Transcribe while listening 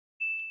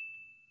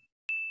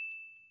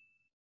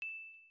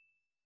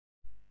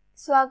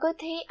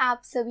स्वागत है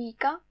आप सभी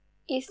का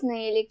इस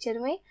नए लेक्चर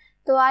में।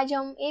 तो आज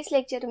हम इस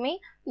लेक्चर में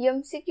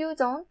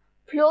MCQs on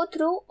flow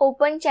through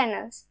open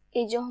channels,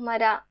 ये जो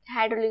हमारा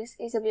हाइड्रोलिक्स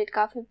इस सब्जेक्ट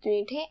का 5th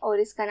यूनिट है और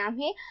इसका नाम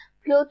है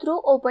फ्लो थ्रू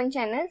ओपन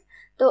चैनल्स।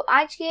 तो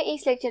आज के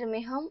इस लेक्चर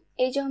में हम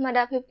ये जो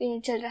हमारा 5th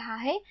यूनिट चल रहा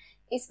है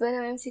इस पर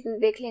हम MCQs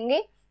देख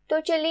लेंगे। तो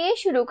चलिए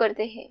शुरू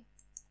करते हैं।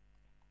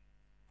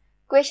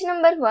 Question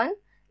number 1,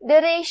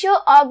 the ratio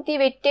of the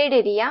wetted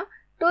area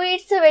to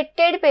it's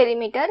wetted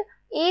perimeter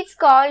is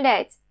called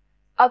as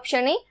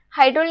option A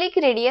hydraulic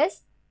radius,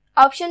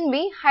 option B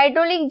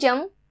hydraulic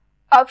jump,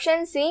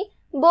 option C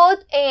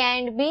both A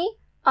and B,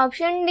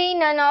 option D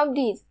none of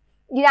these.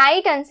 The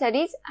right answer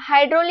is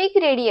hydraulic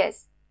radius.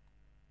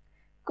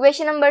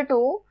 Question number 2,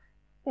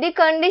 the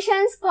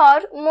conditions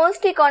for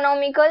most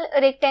economical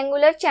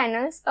rectangular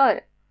channels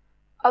are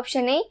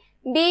option A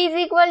D is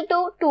equal to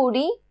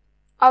 2D,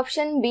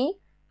 option B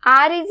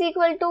R is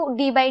equal to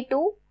D by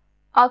 2,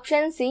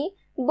 option C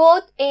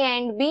both A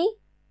and B,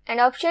 and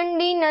option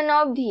D none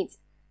of these.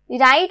 The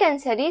right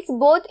answer is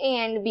both A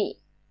and B.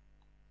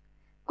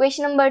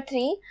 Question number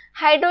 3,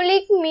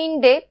 hydraulic mean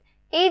depth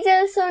is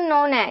also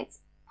known as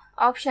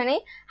option A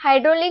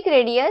hydraulic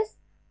radius,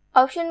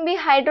 option B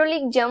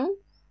hydraulic jump,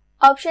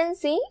 option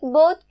C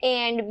both A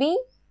and B,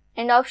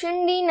 and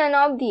option D none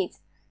of these.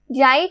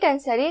 The right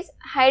answer is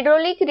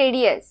hydraulic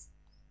radius.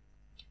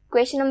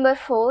 Question number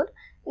 4,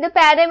 the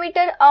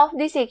parameter of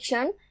the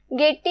section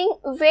getting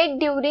wet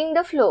during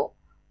the flow.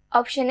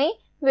 Option A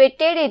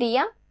wetted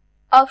area,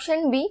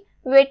 option B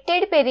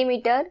wetted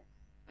perimeter,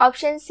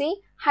 option C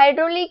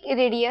hydraulic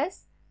radius,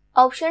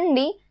 option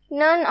D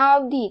none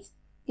of these.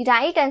 The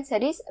right answer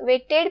is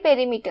wetted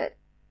perimeter.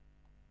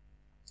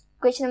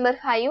 Question number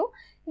 5,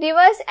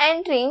 rivers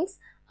and streams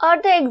are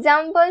the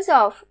examples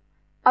of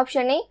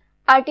option A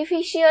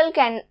artificial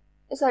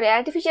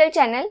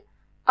channel,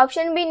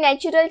 option B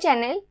natural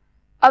channel,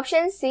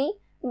 option C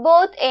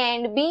both A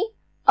and B,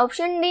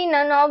 option D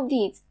none of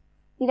these.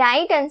 The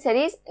right answer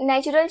is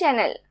natural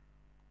channel.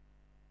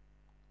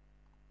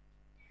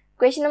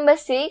 Question number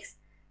 6,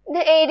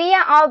 the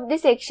area of the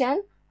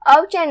section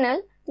of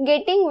channel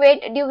getting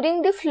wet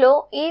during the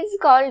flow is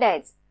called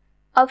as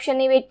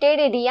option A wetted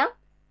area,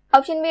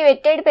 option B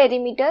wetted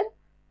perimeter,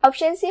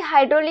 option C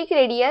hydraulic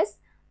radius,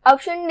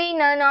 option D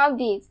none of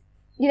these.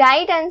 The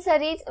right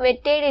answer is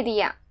wetted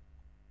area.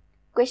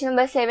 Question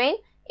number 7,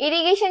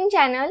 irrigation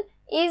channel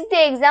is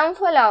the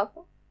example of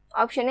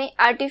option A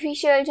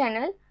artificial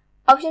channel,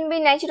 option B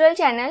natural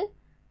channel,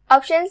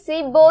 option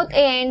C both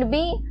A and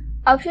B,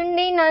 option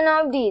D none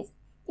of these.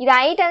 The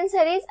right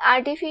answer is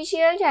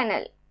artificial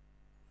channel.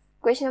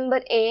 Question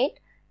number 8,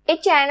 a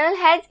channel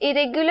has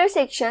irregular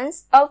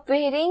sections of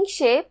varying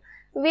shape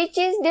which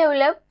is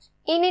developed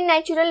in a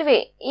natural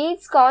way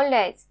is called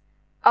as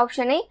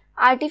option A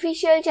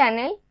artificial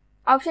channel,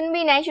 option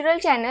B natural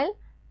channel,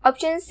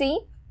 option C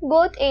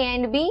both A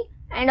and B,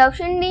 and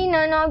option D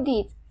none of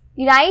these.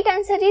 The right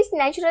answer is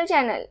natural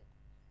channel.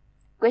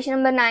 Question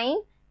number 9,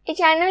 a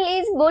channel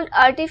is built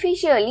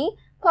artificially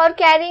for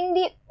carrying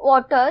the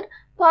water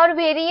for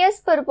various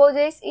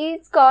purposes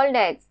is called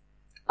as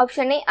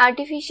option A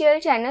artificial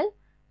channel,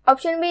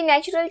 option B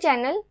natural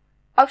channel,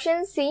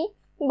 option C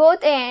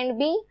both A and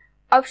B,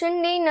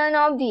 option D none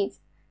of these.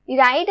 The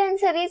right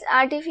answer is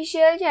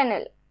artificial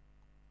channel.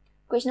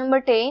 Question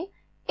number 10,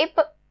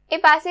 a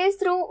passage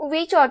through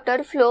which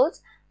water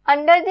flows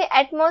under the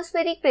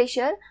atmospheric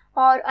pressure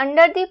or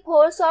under the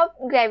force of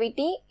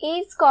gravity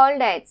is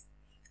called as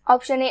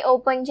option A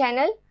open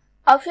channel,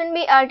 option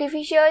B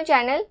artificial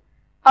channel,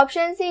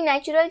 option C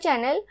natural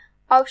channel,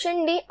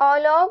 option D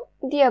all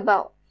of the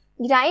above.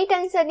 The right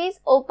answer is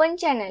open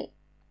channel.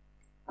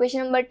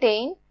 Question number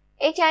 10,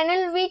 a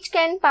channel which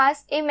can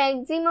pass a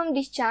maximum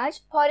discharge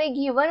for a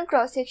given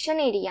cross-section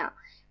area,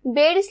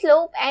 bed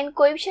slope and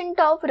coefficient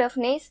of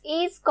roughness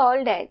is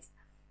called as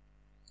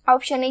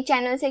option A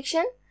channel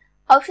section,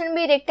 option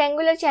B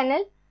rectangular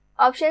channel,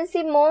 option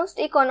C most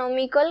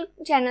economical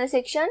channel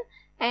section,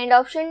 and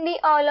option D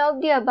all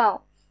of the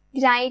above.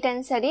 The right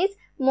answer is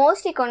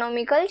most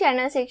economical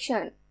channel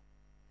section.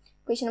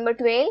 Question number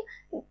 12,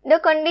 the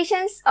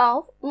conditions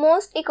of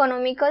most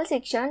economical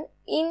section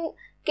in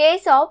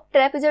case of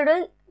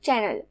trapezoidal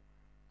channel.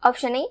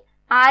 Option A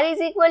R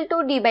is equal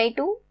to D by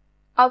 2,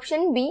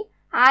 option B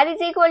R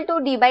is equal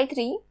to D by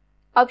 3,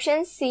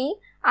 option C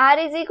R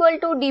is equal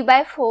to D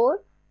by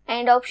 4,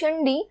 and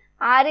option D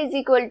R is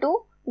equal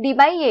to D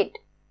by 8.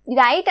 The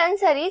right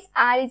answer is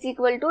R is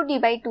equal to D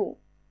by 2.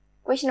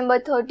 Question number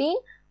 13,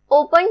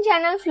 open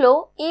channel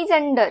flow is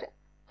under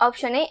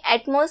option A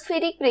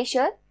atmospheric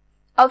pressure,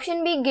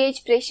 option B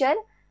gauge pressure,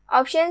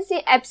 option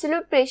C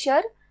absolute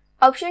pressure,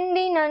 option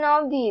D none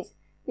of these.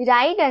 The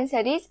right answer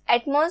is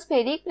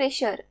atmospheric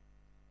pressure.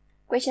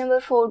 Question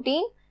number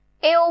 14,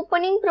 a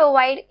opening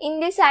provided in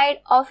the side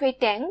of a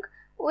tank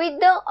with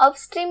the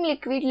upstream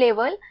liquid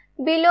level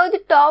below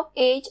the top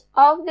edge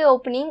of the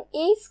opening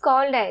is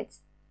called as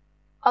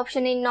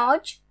option A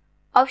notch,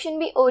 option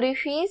B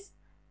orifice,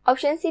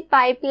 option C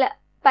pipe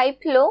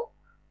flow,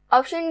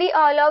 option D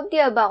all of the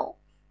above.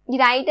 The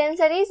right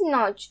answer is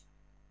notch.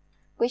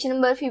 Question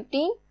number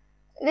 15.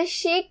 The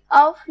sheet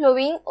of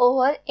flowing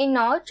over a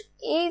notch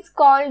is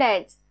called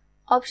as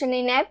option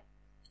A nap,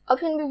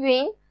 option B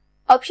vein,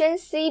 option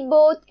C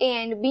both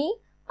A and B,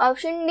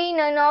 option D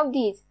none of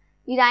these.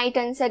 The right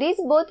answer is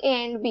both A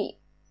and B.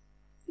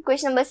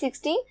 Question number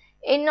 16.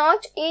 A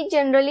notch is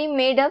generally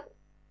made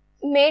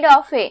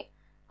of a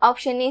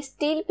option A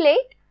steel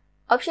plate,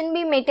 option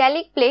B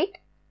metallic plate,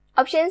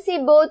 option C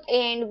both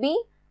A and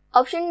B,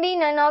 option D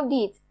none of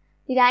these.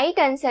 The right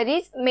answer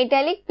is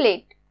metallic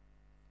plate.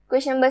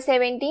 Question number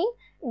 17.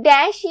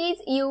 Dash is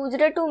used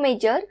to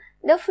measure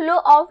the flow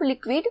of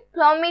liquid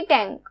from a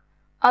tank.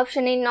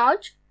 Option A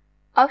notch,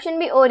 option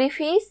B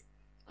orifice,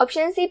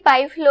 option C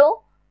pipe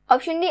flow,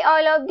 option D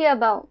all of the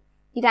above.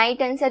 The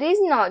right answer is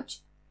notch.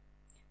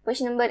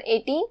 Question number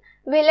 18.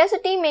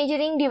 Velocity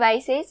measuring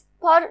devices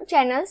for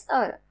channels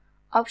are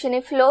option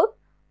A float,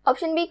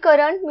 option B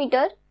current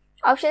meter,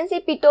 option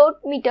C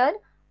pitot meter,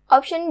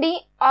 option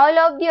D all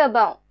of the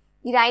above.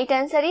 The right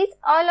answer is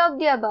all of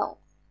the above.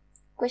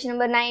 Question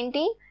number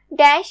 19.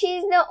 Dash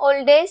is the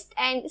oldest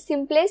and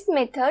simplest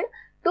method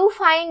to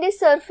find the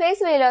surface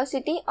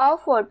velocity of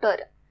water.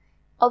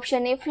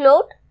 Option A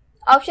float,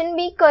 option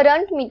B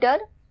current meter,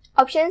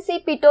 option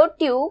C pitot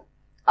tube,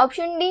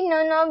 option D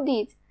none of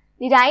these.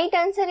 The right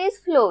answer is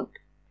float.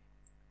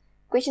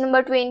 Question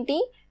number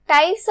 20.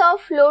 Types of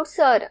floats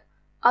are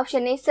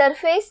option A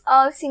surface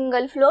or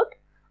single float,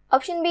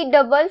 option B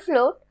double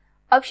float,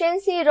 option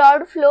C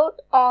rod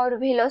float or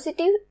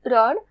velocity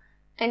rod,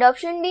 and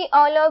option D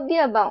all of the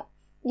above.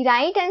 The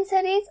right answer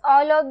is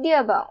all of the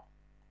above.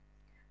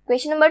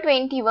 Question number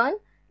 21.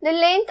 The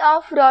length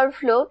of rod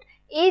float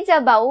is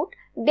about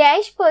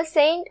dash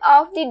percent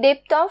of the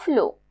depth of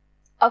flow.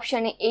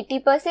 Option A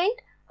 80%,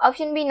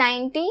 option B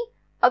 90,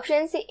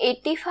 option C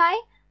 85,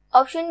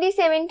 option D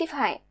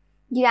 75.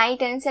 The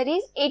right answer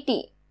is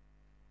 80.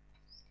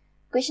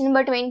 Question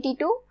number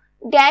 22.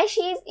 Dash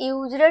is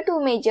used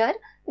to measure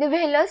the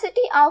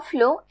velocity of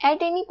flow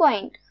at any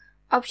point.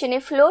 Option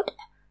A float,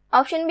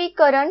 option B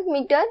current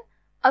meter,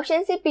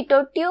 option C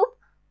pitot tube,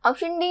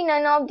 option D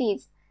none of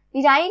these.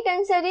 The right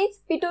answer is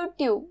pitot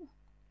tube.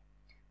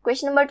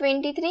 Question number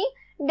 23.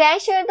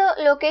 Dash are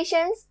the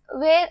locations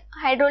where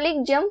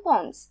hydraulic jump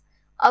forms.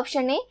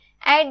 Option A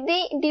at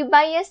the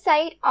debias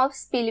side of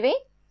spillway,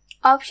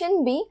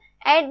 option B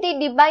at the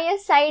debias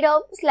side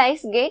of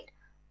sluice gate,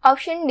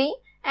 option D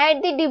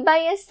at the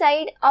debias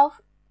side of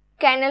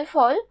canal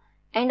fall,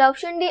 and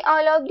option D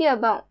all of the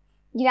above.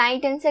 The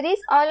right answer is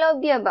all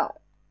of the above.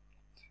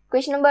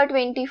 Question number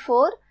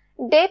 24.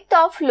 Depth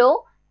of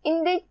flow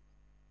in the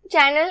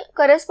channel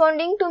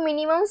corresponding to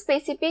minimum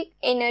specific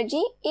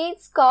energy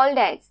is called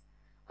as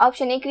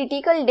option A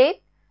critical depth,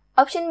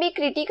 option B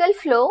critical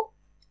flow,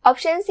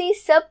 option C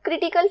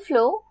subcritical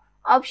flow,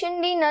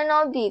 option D none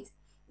of these.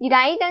 The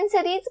right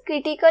answer is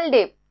critical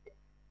depth.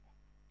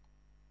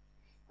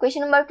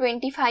 Question number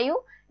 25.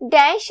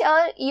 Dash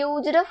are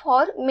used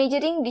for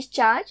measuring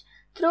discharge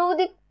through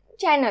the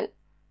channel.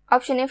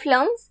 Option A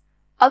flums,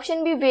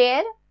 option B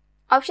wear,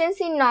 option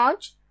C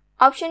notch,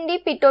 option D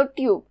pitot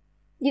tube.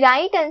 The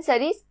right answer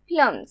is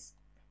flums.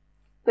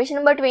 Question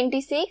number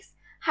 26.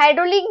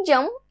 Hydraulic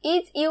jump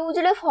is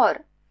used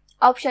for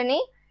option A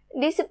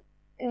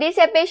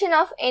dissipation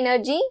of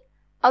energy,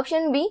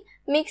 option B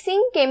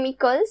mixing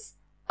chemicals,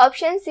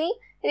 option C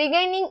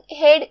regaining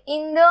head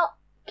in the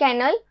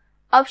canal,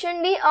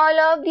 option D all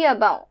of the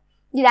above.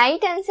 The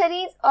right answer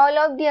is all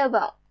of the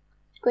above.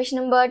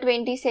 Question number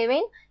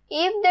 27.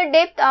 If the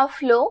depth of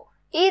flow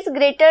is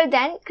greater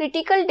than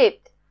critical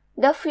depth,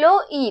 the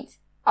flow is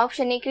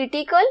option A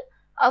critical,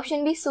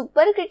 option B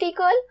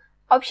supercritical,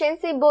 option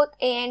C both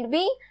A and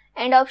B,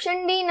 and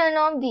option D none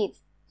of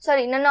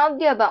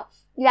the above.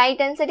 The right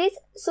answer is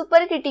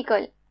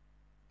supercritical.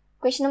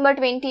 Question number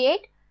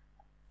 28.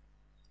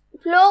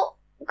 Flow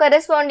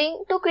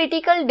corresponding to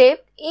critical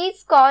depth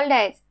is called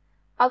as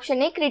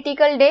option A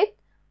critical depth,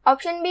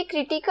 option B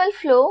critical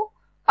flow,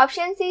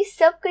 option C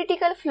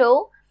subcritical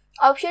flow,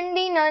 option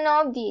D none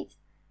of these.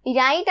 The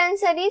right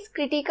answer is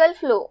critical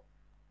flow.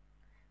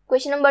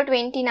 Question number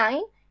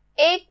 29.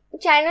 A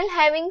channel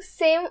having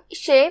same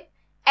shape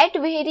at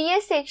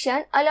various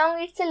sections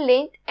along its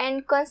length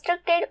and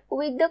constructed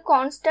with the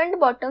constant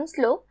bottom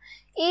slope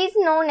is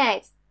known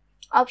as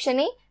option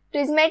A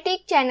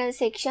prismatic channel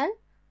section,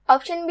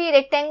 option B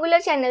rectangular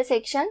channel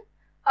section,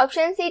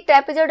 option C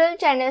trapezoidal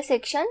channel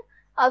section,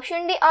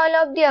 option D all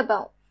of the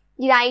above.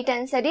 The right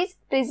answer is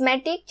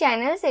prismatic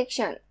channel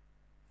section.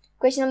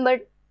 Question number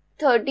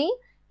 30.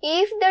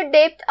 If the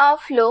depth of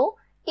flow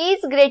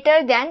is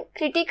greater than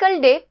critical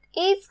depth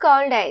is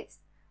called as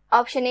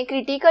option A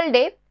critical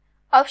depth,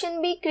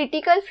 option B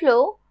critical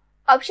flow,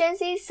 option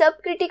C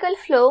subcritical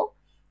flow,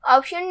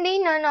 option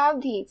D none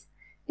of these.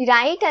 The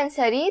right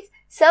answer is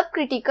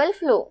subcritical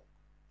flow.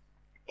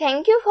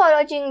 Thank you for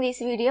watching this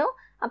video.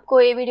 आपको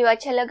ये video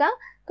अच्छा लगा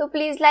तो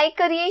please like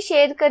करिए,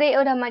 share करें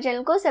और हमारे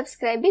channel को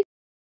सब्सक्राइब भी